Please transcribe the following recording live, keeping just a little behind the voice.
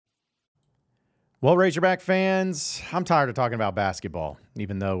Well, Razorback fans, I'm tired of talking about basketball,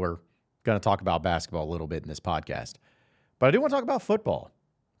 even though we're going to talk about basketball a little bit in this podcast. But I do want to talk about football.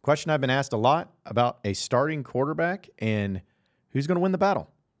 Question I've been asked a lot about a starting quarterback and who's going to win the battle.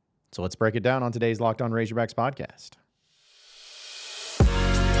 So let's break it down on today's Locked On Razorbacks podcast.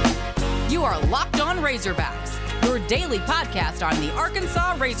 You are Locked On Razorbacks, your daily podcast on the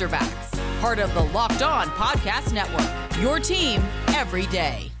Arkansas Razorbacks, part of the Locked On Podcast Network, your team every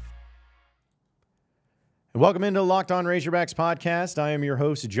day. And welcome into the Locked On Razorbacks podcast. I am your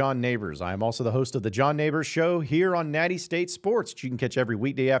host, John Neighbors. I am also the host of the John Neighbors Show here on Natty State Sports, which you can catch every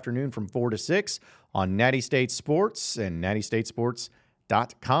weekday afternoon from 4 to 6 on Natty State Sports and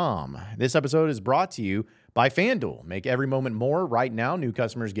nattystatesports.com. This episode is brought to you by FanDuel. Make every moment more. Right now, new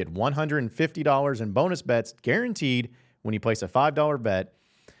customers get $150 in bonus bets guaranteed when you place a $5 bet.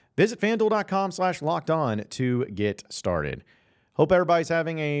 Visit FanDuel.com/lockedon to get started. Hope everybody's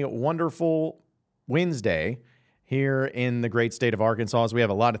having a wonderful Wednesday here in the great state of Arkansas, as we have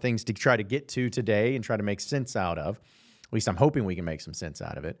a lot of things to try to get to today and try to make sense out of. At least I'm hoping we can make some sense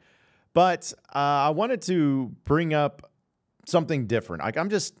out of it. But I wanted to bring up something different.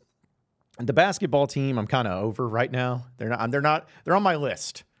 The basketball team I'm kind of over right now. They're on my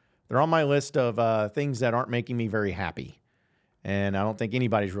list. They're on my list of things that aren't making me very happy. And I don't think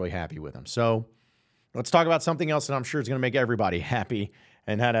anybody's really happy with them. So let's talk about something else that I'm sure is going to make everybody happy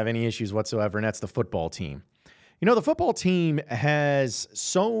and not have any issues whatsoever, and that's the football team. You know, the football team has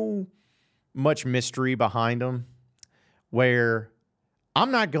so much mystery behind them where I'm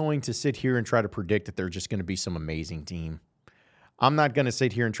not going to sit here and try to predict that they're just going to be some amazing team. I'm not going to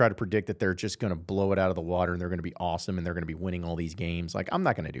sit here and try to predict that they're just going to blow it out of the water and they're going to be awesome and they're going to be winning all these games. I'm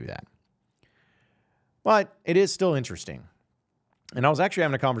not going to do that. But it is still interesting. And I was actually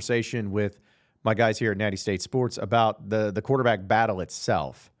having a conversation with my guys here at Natty State Sports about the quarterback battle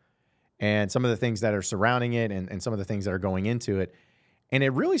itself and some of the things that are surrounding it and some of the things that are going into it. And it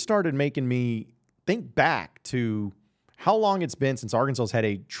really started making me think back to how long it's been since Arkansas has had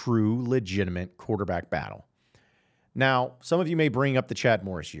a true, legitimate quarterback battle. Now, some of you may bring up the Chad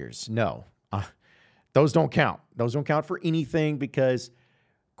Morris years. No, those don't count. Those don't count for anything because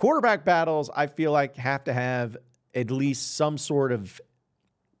quarterback battles, I feel like, have to have at least some sort of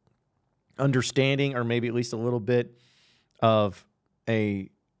understanding, or maybe at least a little bit of a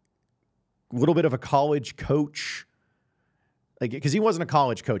college coach, because he wasn't a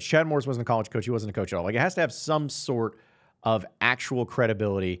college coach. Chad Morris wasn't a college coach. He wasn't a coach at all. It has to have some sort of actual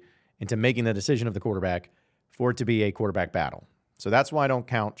credibility into making the decision of the quarterback for it to be a quarterback battle. So that's why I don't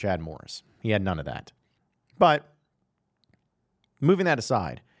count Chad Morris. He had none of that. But moving that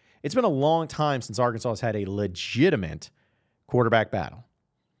aside, it's been a long time since Arkansas has had a legitimate quarterback battle.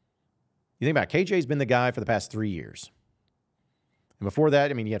 You think about it, KJ's been the guy for the past 3 years. And before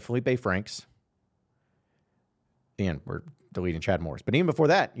that, you had Felipe Franks. And we're deleting Chad Morris. But even before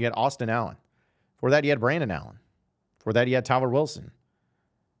that, you had Austin Allen. Before that, you had Brandon Allen. Before that, you had Tyler Wilson.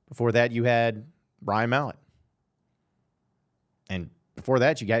 Before that, you had Ryan Mallett. And before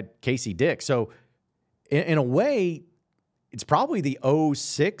that, you got Casey Dick. So in a way, it's probably the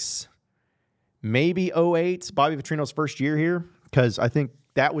 06, maybe 08, Bobby Petrino's first year here, because I think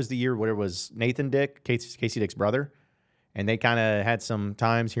that was the year where it was Nathan Dick, Casey Dick's brother, and they kind of had some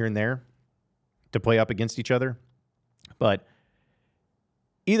times here and there to play up against each other. But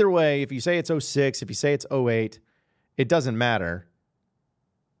either way, if you say it's 06, if you say it's 08, it doesn't matter.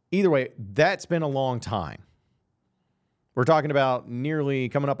 Either way, that's been a long time. We're talking about nearly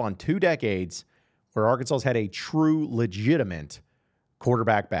coming up on 2 decades where Arkansas's had a true, legitimate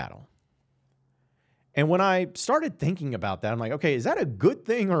quarterback battle. And when I started thinking about that, I'm like, okay, is that a good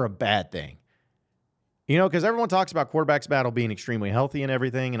thing or a bad thing? Because everyone talks about quarterbacks battle being extremely healthy and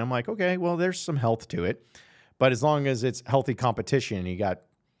everything. And I'm like, okay, well, there's some health to it. But as long as it's healthy competition, you got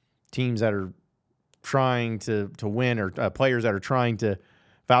teams that are trying to win or players that are trying to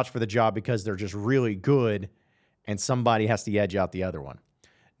vouch for the job because they're just really good and somebody has to edge out the other one.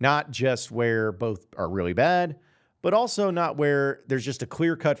 Not just where both are really bad, but also not where there's just a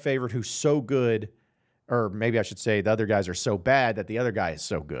clear-cut favorite who's so good, or maybe I should say the other guys are so bad that the other guy is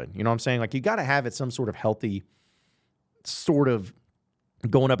so good. You know what I'm saying? You got to have it some sort of healthy sort of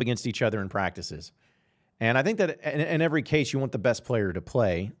going up against each other in practices. And I think that in every case, you want the best player to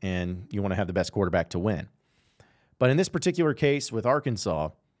play and you want to have the best quarterback to win. But in this particular case with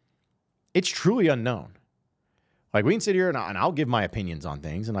Arkansas, it's truly unknown. We can sit here and I'll give my opinions on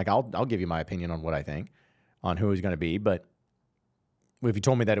things, and I'll give you my opinion on what I think on who he's going to be, but if you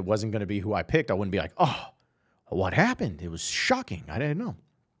told me that it wasn't going to be who I picked, I wouldn't be like, oh, what happened? It was shocking. I didn't know.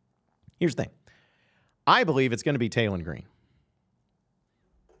 Here's the thing. I believe it's going to be Taylen Green.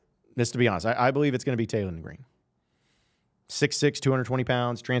 Just to be honest, I believe it's going to be Taylon Green. 6'6", 220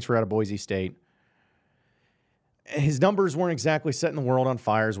 pounds, transfer out of Boise State. His numbers weren't exactly setting the world on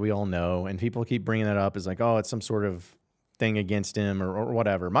fire, as we all know, and people keep bringing that up as like, oh, it's some sort of thing against him or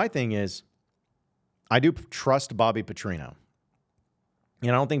whatever. My thing is, I do trust Bobby Petrino.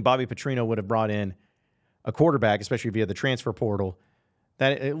 And I don't think Bobby Petrino would have brought in a quarterback, especially via the transfer portal,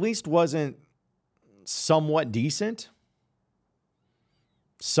 that at least wasn't somewhat decent,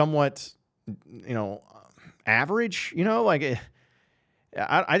 somewhat, average,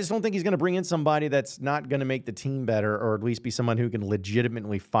 I just don't think he's going to bring in somebody that's not going to make the team better, or at least be someone who can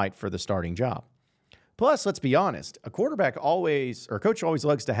legitimately fight for the starting job. Plus, let's be honest, a coach always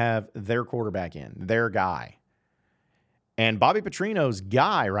likes to have their quarterback in, their guy. And Bobby Petrino's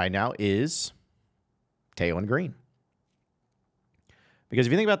guy right now is Taylon Green. Because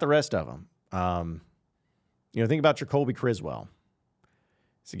if you think about the rest of them, think about Jacoby Criswell.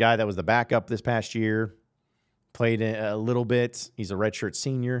 It's a guy that was the backup this past year, played a little bit. He's a redshirt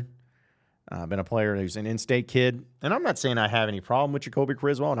senior. Been a player who's an in-state kid. And I'm not saying I have any problem with Jacoby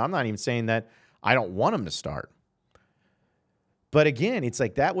Criswell, and I'm not even saying that I don't want him to start. But again, it's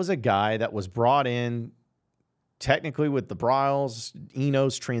like that was a guy that was brought in technically with the Bryles,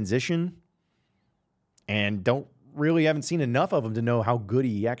 Enos transition, and haven't seen enough of him to know how good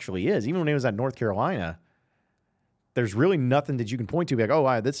he actually is. Even when he was at North Carolina, there's really nothing that you can point to be like, oh,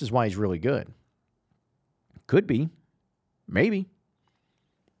 wow, this is why he's really good. Could be. Maybe.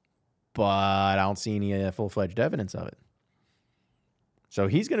 But I don't see any full-fledged evidence of it. So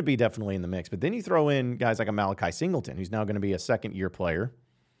he's going to be definitely in the mix. But then you throw in guys like a Malachi Singleton, who's now going to be a second-year player,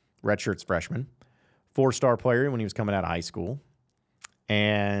 redshirt's freshman, 4-star player when he was coming out of high school,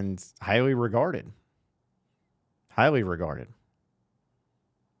 and highly regarded. Highly regarded.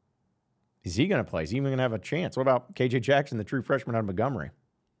 Is he going to play? Is he even going to have a chance? What about KJ Jackson, the true freshman out of Montgomery?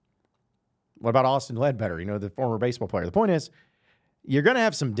 What about Austin Ledbetter, the former baseball player? The point is, you're going to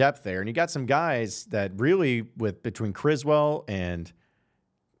have some depth there, and you got some guys that really, between Criswell and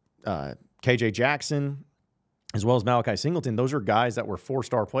KJ Jackson, as well as Malachi Singleton, those are guys that were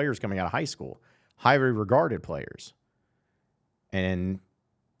 4-star players coming out of high school, highly regarded players. And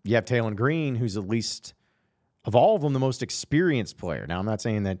you have Taylon Green, who's at least, of all of them, the most experienced player. Now, I'm not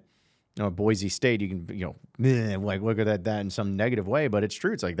saying that, Boise State, you can, look at that in some negative way, but it's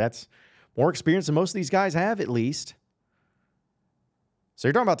true. It's like that's more experience than most of these guys have, at least. So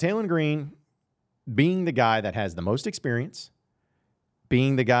you're talking about Taylon Green being the guy that has the most experience,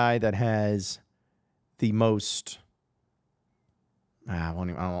 being the guy that has the most, I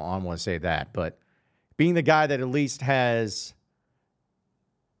don't want to say that, but being the guy that at least has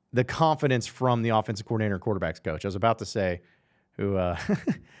the confidence from the offensive coordinator and quarterbacks coach. I was about to say who,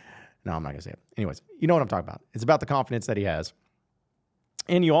 no, I'm not going to say it. Anyways, you know what I'm talking about. It's about the confidence that he has.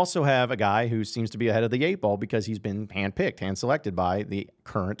 And you also have a guy who seems to be ahead of the 8 ball because he's been handpicked, hand-selected by the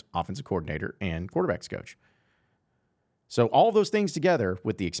current offensive coordinator and quarterbacks coach. So all those things together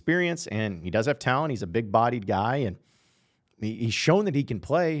with the experience, and he does have talent. He's a big-bodied guy, and he's shown that he can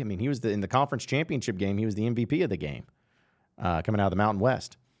play. I mean, he was in the conference championship game. He was the MVP of the game coming out of the Mountain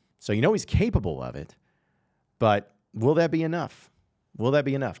West. So he's capable of it. But will that be enough? Will that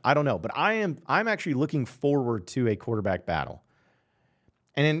be enough? I don't know. But I'm actually looking forward to a quarterback battle.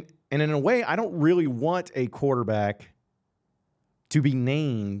 And in a way, I don't really want a quarterback to be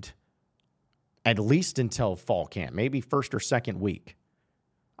named at least until fall camp, maybe first or second week.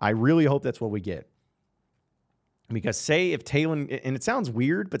 I really hope that's what we get. Because say if Taylon, and it sounds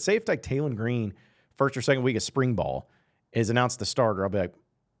weird, but say if like Taylon Green, first or second week of spring ball, is announced the starter, I'll be like,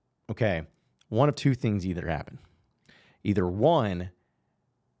 okay, one of two things either happen. Either one,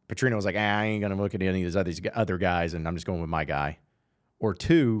 Petrino was like, I ain't going to look at any of these other guys, and I'm just going with my guy. Or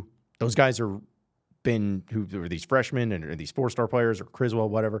two, those guys who are these freshmen and these 4-star players or Criswell,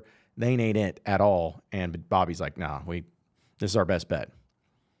 whatever, they ain't it at all. And Bobby's like, nah, this is our best bet.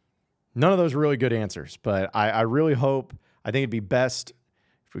 None of those are really good answers, but I really hope, I think it'd be best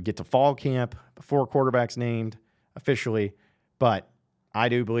if we get to fall camp before quarterback's named officially, but I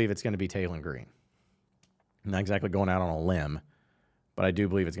do believe it's going to be Taylon Green. I'm not exactly going out on a limb, but I do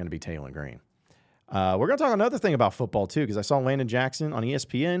believe it's going to be Taylon Green. We're going to talk another thing about football, too, because I saw Landon Jackson on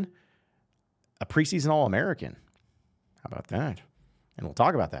ESPN, a preseason All-American. How about that? And we'll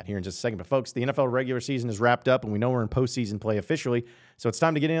talk about that here in just a second. But, folks, the NFL regular season is wrapped up, and we know we're in postseason play officially. So it's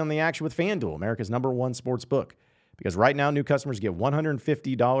time to get in on the action with FanDuel, America's #1 sports book. Because right now, new customers get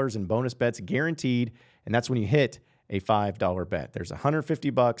 $150 in bonus bets guaranteed, and that's when you hit a $5 bet. There's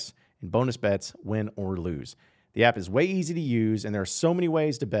 $150 in bonus bets, win or lose. The app is way easy to use, and there are so many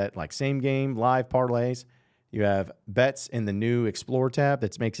ways to bet, like same-game, live parlays. You have bets in the new Explore tab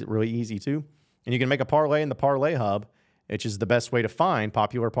that makes it really easy too. And you can make a parlay in the Parlay Hub, which is the best way to find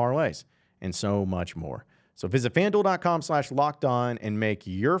popular parlays, and so much more. So visit FanDuel.com/lockedon and make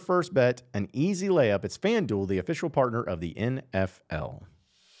your first bet an easy layup. It's FanDuel, the official partner of the NFL.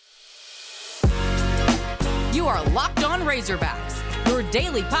 You are Locked On Razorbacks, your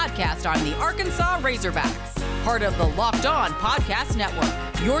daily podcast on the Arkansas Razorbacks, part of the Locked On Podcast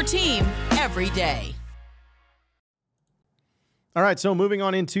Network, your team every day. All right, so moving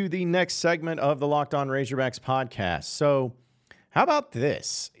on into the next segment of the Locked On Razorbacks podcast. So how about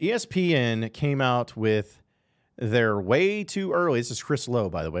this? ESPN came out with their way too early. This is Chris Lowe,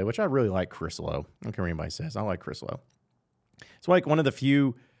 by the way, which I really like Chris Lowe. I don't care what anybody says. I like Chris Lowe. It's like one of the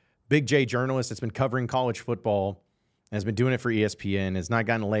few Big J journalists that's been covering college football and has been doing it for ESPN, has not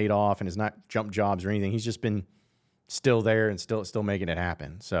gotten laid off and has not jumped jobs or anything. He's just been still there and still making it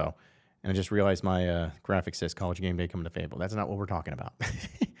happen. So, and I just realized my graphic says College Game Day coming to Fayetteville. That's not what we're talking about.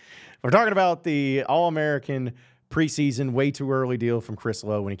 We're talking about the All-American preseason, way too early deal from Chris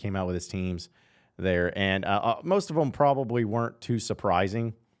Lowe when he came out with his teams there. And most of them probably weren't too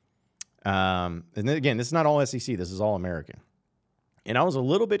surprising. And then again, this is not all SEC. This is All-American. And I was a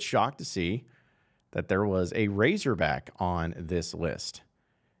little bit shocked to see that there was a Razorback on this list.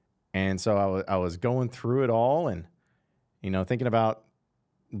 And so I was going through it all and, thinking about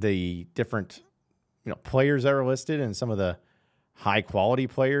the different, players that are listed and some of the high quality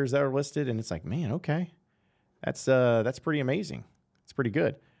players that are listed. And it's like, man, okay, that's pretty amazing. It's pretty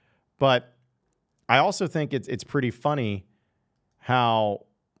good. But I also think it's pretty funny how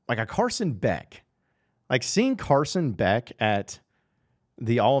like a Carson Beck, like seeing Carson Beck at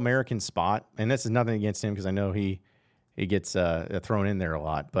the All-American spot, and this is nothing against him because I know he gets thrown in there a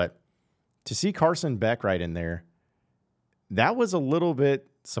lot, but to see Carson Beck right in there, that was a little bit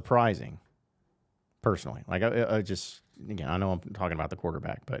surprising, personally. Like I just, again, I know I'm talking about the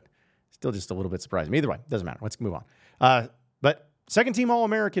quarterback, but still just a little bit surprising. Either way, doesn't matter. Let's move on. But second-team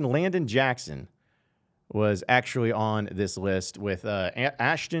All-American Landon Jackson was actually on this list with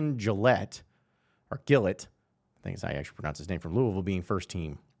Ashton Gillett, or Gillett, I think it's how you actually pronounce his name, from Louisville, being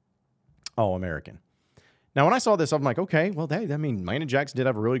first-team All-American. Now, when I saw this, I'm like, okay, well, Landon Jackson did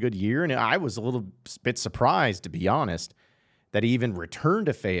have a really good year, and I was a little bit surprised, to be honest, that he even returned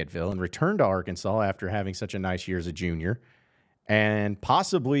to Fayetteville and returned to Arkansas after having such a nice year as a junior, and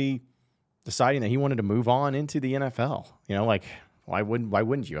possibly deciding that he wanted to move on into the NFL. Why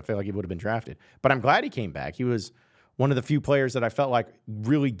wouldn't you? I feel like he would have been drafted. But I'm glad he came back. He was one of the few players that I felt like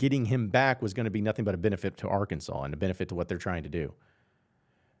really getting him back was going to be nothing but a benefit to Arkansas and a benefit to what they're trying to do.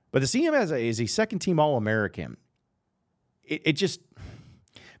 But to see him as a second-team All-American, it just,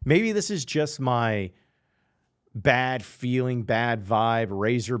 maybe this is just my bad feeling, bad vibe,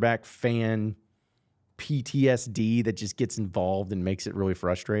 Razorback fan PTSD that just gets involved and makes it really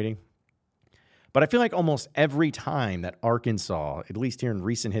frustrating. But I feel like almost every time that Arkansas, at least here in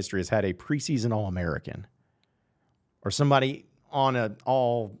recent history, has had a preseason All-American or somebody on an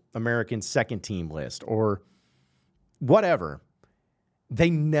All-American second-team list or whatever, they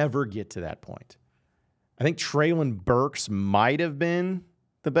never get to that point. I think Treylon Burks might have been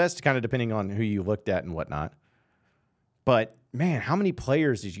the best, kind of depending on who you looked at and whatnot. But, man, how many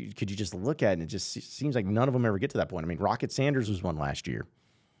players could you just look at, and it just seems like none of them ever get to that point. I mean, Rocket Sanders was one last year.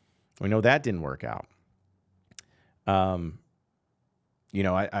 We know that didn't work out. I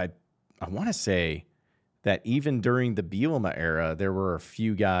want to say that even during the Bielema era, there were a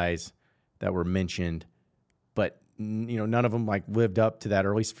few guys that were mentioned, but none of them lived up to that,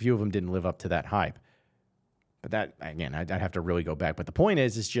 or at least a few of them didn't live up to that hype. But that, again, I'd have to really go back. But the point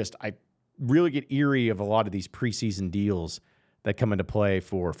is just I really get eerie of a lot of these preseason deals that come into play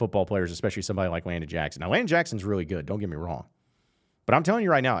for football players, especially somebody like Landon Jackson. Now, Landon Jackson's really good. Don't get me wrong. But I'm telling you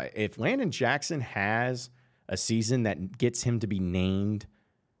right now, if Landon Jackson has a season that gets him to be named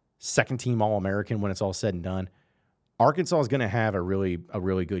second-team All-American when it's all said and done, Arkansas is going to have a really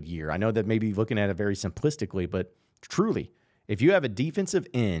good year. I know that maybe looking at it very simplistically, but truly, if you have a defensive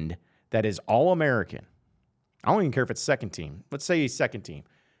end that is All-American, I don't even care if it's second team. Let's say he's second team.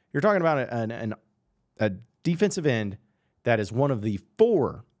 You're talking about a defensive end that is one of the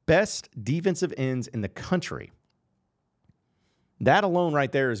 4 best defensive ends in the country. That alone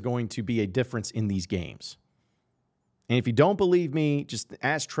right there is going to be a difference in these games. And if you don't believe me, just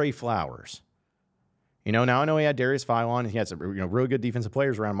ask Trey Flowers. Now I know he had Darius Philon. He had some really good defensive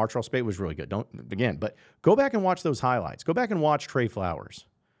players around. Martrell Spate was really good. But go back and watch those highlights. Go back and watch Trey Flowers.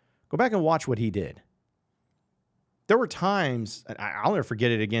 Go back and watch what he did. There were times, I'll never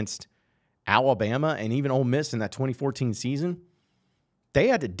forget it, against Alabama and even Ole Miss in that 2014 season. They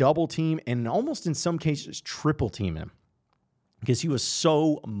had to double team and almost in some cases triple team him because he was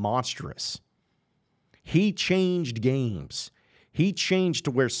so monstrous. He changed games. He changed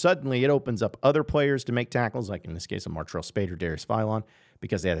to where suddenly it opens up other players to make tackles, like in this case of Martrell Spade or Darius Philon,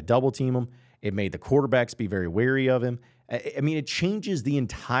 because they had to double team him. It made the quarterbacks be very wary of him. I mean, it changes the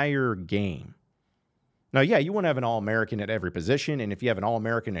entire game. Now, yeah, you want to have an All-American at every position, and if you have an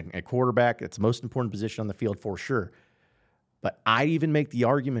All-American at quarterback, that's the most important position on the field for sure. But I even make the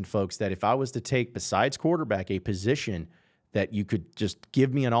argument, folks, that if I was to take, besides quarterback, a position that you could just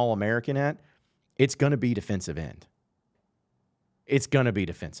give me an All-American at, it's going to be defensive end. It's going to be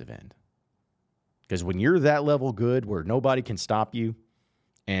defensive end. Because when you're that level good where nobody can stop you,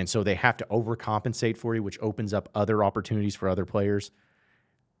 and so they have to overcompensate for you, which opens up other opportunities for other players,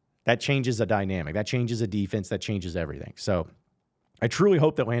 that changes a dynamic. That changes a defense. That changes everything. So I truly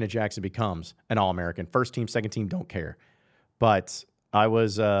hope that Landon Jackson becomes an All-American. First team, second team, don't care. But I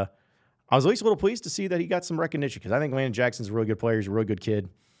was at least a little pleased to see that he got some recognition because I think Landon Jackson's a really good player. He's a really good kid.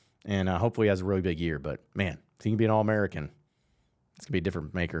 And hopefully he has a really big year. But, man, if he can be an All-American, it's going to be a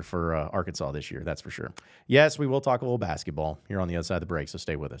different maker for Arkansas this year, that's for sure. Yes, we will talk a little basketball here on the other side of the break, so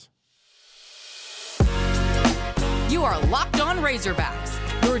stay with us. You are Locked On Razorbacks,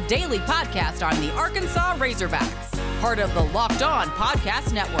 your daily podcast on the Arkansas Razorbacks, part of the Locked On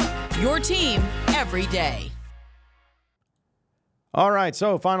Podcast Network, your team every day. All right,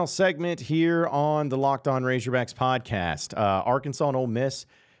 so final segment here on the Locked On Razorbacks podcast. Arkansas and Ole Miss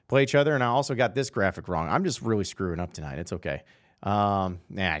play each other, and I also got this graphic wrong. I'm just really screwing up tonight. It's okay.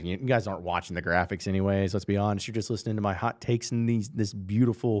 You guys aren't watching the graphics anyways. Let's be honest. You're just listening to my hot takes and this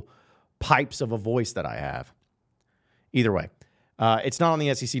beautiful pipes of a voice that I have. Either way, it's not on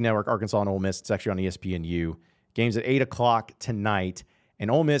the SEC Network, Arkansas and Ole Miss. It's actually on ESPNU. Game's at 8 o'clock tonight, and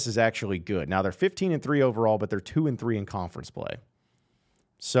Ole Miss is actually good. Now, they're 15-3 overall, but they're 2-3 in conference play.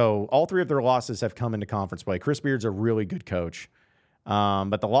 So all three of their losses have come into conference play. Chris Beard's a really good coach.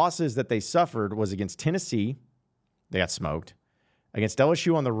 But the losses that they suffered was against Tennessee. They got smoked. Against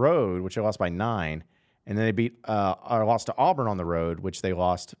LSU on the road, which they lost by 9. And then they lost to Auburn on the road, which they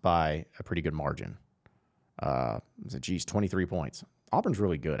lost by a pretty good margin. 23 points. Auburn's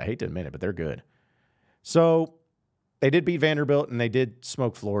really good. I hate to admit it, but they're good. So they did beat Vanderbilt, and they did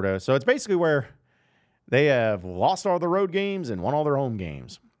smoke Florida. So it's basically where they have lost all the road games and won all their home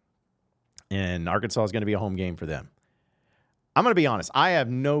games. And Arkansas is going to be a home game for them. I'm going to be honest. I have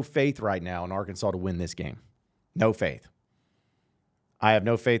no faith right now in Arkansas to win this game. No faith. I have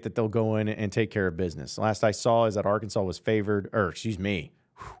no faith that they'll go in and take care of business. Last I saw is that Arkansas was favored,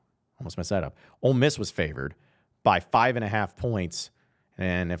 almost messed that up. Ole Miss was favored by 5.5 points.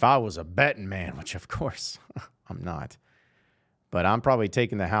 And if I was a betting man, which of course I'm not, but I'm probably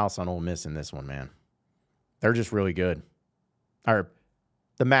taking the house on Ole Miss in this one, man. They're just really good. Or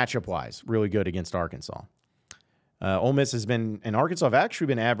the matchup-wise, really good against Arkansas. Ole Miss has been, and Arkansas have actually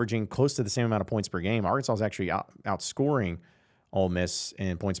been averaging close to the same amount of points per game. Arkansas is actually outscoring Ole Miss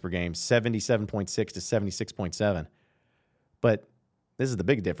in points per game, 77.6 to 76.7. But this is the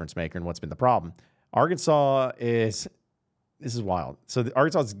big difference maker and what's been the problem. Arkansas this is wild. So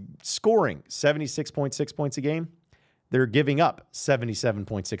Arkansas is scoring 76.6 points a game. They're giving up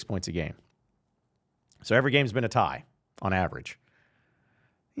 77.6 points a game. So every game's been a tie on average.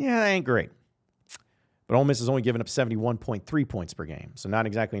 Yeah, that ain't great. But Ole Miss has only given up 71.3 points per game. So not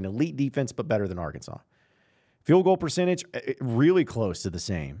exactly an elite defense, but better than Arkansas. Field goal percentage, really close to the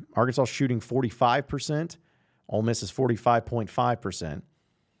same. Arkansas shooting 45%. Ole Miss is 45.5%.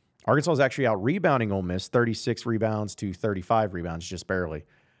 Arkansas is actually out-rebounding Ole Miss, 36 rebounds to 35 rebounds, just barely.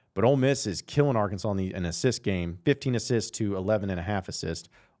 But Ole Miss is killing Arkansas in an assist game, 15 assists to 11.5 assists.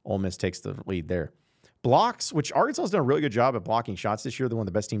 Ole Miss takes the lead there. Blocks, which Arkansas has done a really good job at blocking shots this year. They're one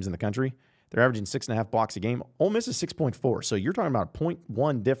of the best teams in the country. They're averaging 6.5 blocks a game. Ole Miss is 6.4. So you're talking about a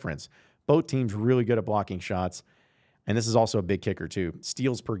 0.1 difference. Both teams really good at blocking shots. And this is also a big kicker, too.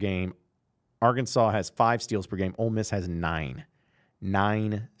 Steals per game. Arkansas has 5 steals per game. Ole Miss has 9.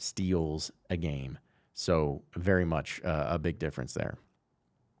 9 steals a game. So very much a big difference there.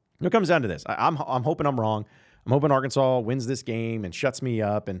 It comes down to this. I'm hoping I'm wrong. I'm hoping Arkansas wins this game and shuts me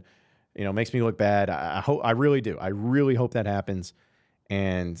up and makes me look bad. I really do. I really hope that happens.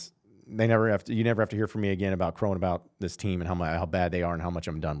 And you never have to hear from me again about crowing about this team and how bad they are and how much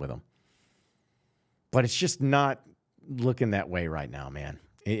I'm done with them. But it's just not looking that way right now, man.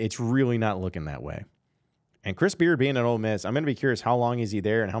 It's really not looking that way. And Chris Beard being at Ole Miss, I'm going to be curious how long is he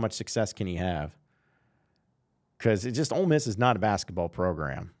there and how much success can he have? Because Ole Miss is not a basketball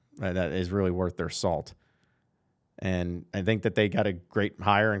program that is really worth their salt. And I think that they got a great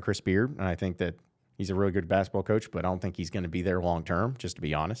hire in Chris Beard. And I think that, He's a really good basketball coach, but I don't think he's going to be there long term, just to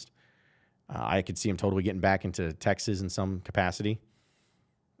be honest. I could see him totally getting back into Texas in some capacity.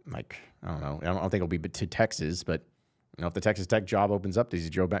 Like, I don't know. I don't think it'll be to Texas, but if the Texas Tech job opens up, does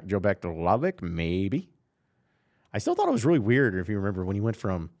he go back to Lubbock? Maybe. I still thought it was really weird, if you remember, when he went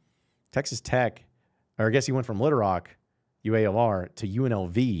from Texas Tech, or I guess he went from Little Rock, UALR, to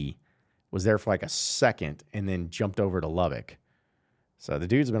UNLV, was there for like a second, and then jumped over to Lubbock. So the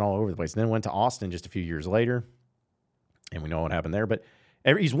dude's been all over the place. And then went to Austin just a few years later, and we know what happened there. But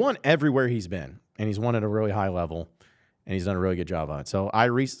he's won everywhere he's been, and he's won at a really high level, and he's done a really good job on it. So I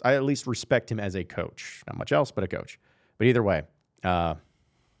at least respect him as a coach. Not much else, but a coach. But either way,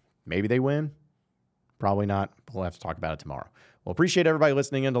 maybe they win. Probably not. We'll have to talk about it tomorrow. Well, appreciate everybody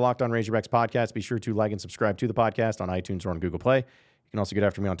listening in to Locked On Razorbacks podcast. Be sure to like and subscribe to the podcast on iTunes or on Google Play. You can also get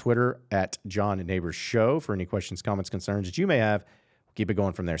after me on Twitter at John Neighbors Show for any questions, comments, concerns that you may have. We'll keep it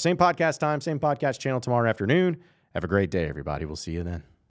going from there. Same podcast time, same podcast channel tomorrow afternoon. Have a great day, everybody. We'll see you then.